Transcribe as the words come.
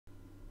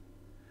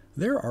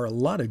There are a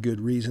lot of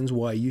good reasons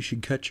why you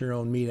should cut your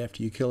own meat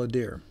after you kill a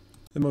deer.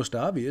 The most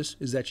obvious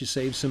is that you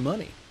save some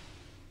money.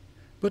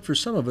 But for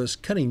some of us,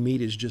 cutting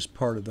meat is just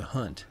part of the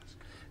hunt.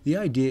 The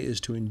idea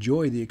is to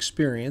enjoy the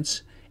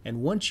experience,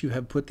 and once you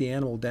have put the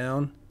animal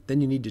down,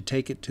 then you need to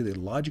take it to the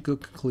logical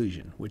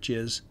conclusion, which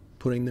is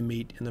putting the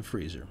meat in the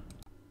freezer.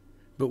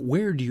 But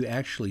where do you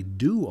actually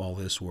do all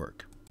this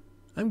work?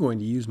 I'm going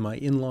to use my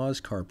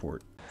in-laws'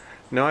 carport.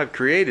 Now I've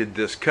created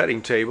this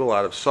cutting table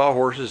out of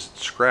sawhorses and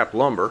scrap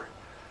lumber.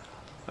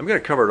 I'm going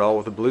to cover it all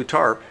with a blue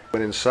tarp.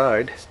 Went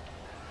inside,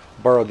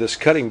 borrowed this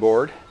cutting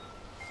board.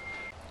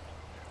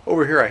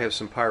 Over here I have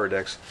some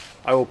Pyrodex.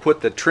 I will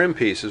put the trim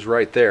pieces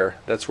right there.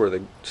 That's where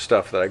the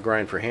stuff that I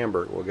grind for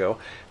hamburger will go.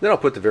 Then I'll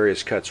put the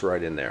various cuts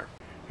right in there.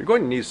 You're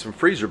going to need some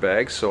freezer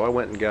bags, so I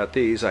went and got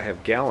these. I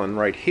have gallon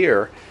right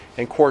here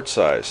and quart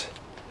size.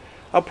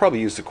 I'll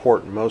probably use the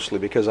quart mostly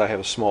because I have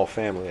a small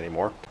family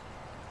anymore.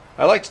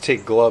 I like to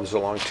take gloves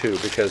along too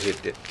because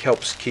it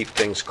helps keep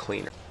things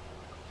cleaner.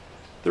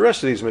 The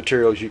rest of these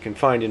materials you can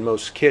find in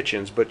most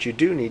kitchens, but you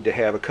do need to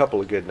have a couple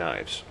of good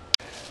knives.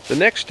 The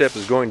next step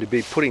is going to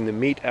be putting the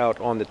meat out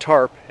on the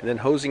tarp and then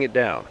hosing it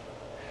down.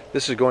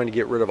 This is going to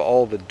get rid of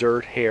all the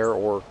dirt, hair,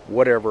 or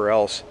whatever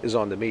else is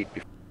on the meat.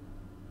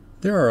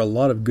 There are a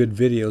lot of good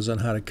videos on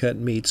how to cut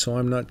meat, so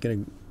I'm not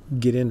going to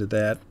get into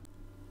that.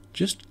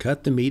 Just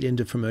cut the meat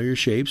into familiar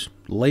shapes,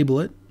 label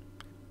it,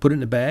 put it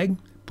in a bag,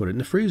 put it in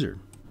the freezer.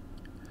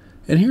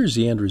 And here's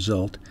the end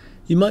result.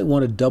 You might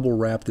want to double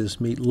wrap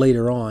this meat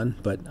later on,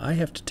 but I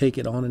have to take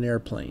it on an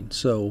airplane,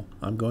 so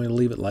I'm going to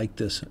leave it like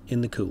this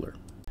in the cooler.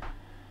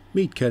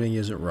 Meat cutting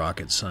isn't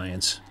rocket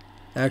science.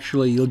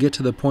 Actually, you'll get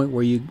to the point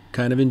where you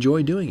kind of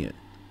enjoy doing it.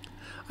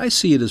 I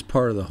see it as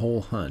part of the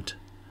whole hunt.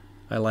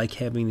 I like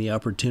having the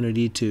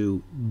opportunity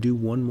to do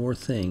one more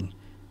thing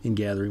in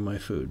gathering my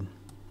food.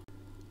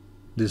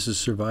 This is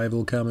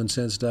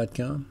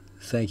survivalcommonsense.com.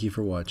 Thank you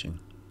for watching.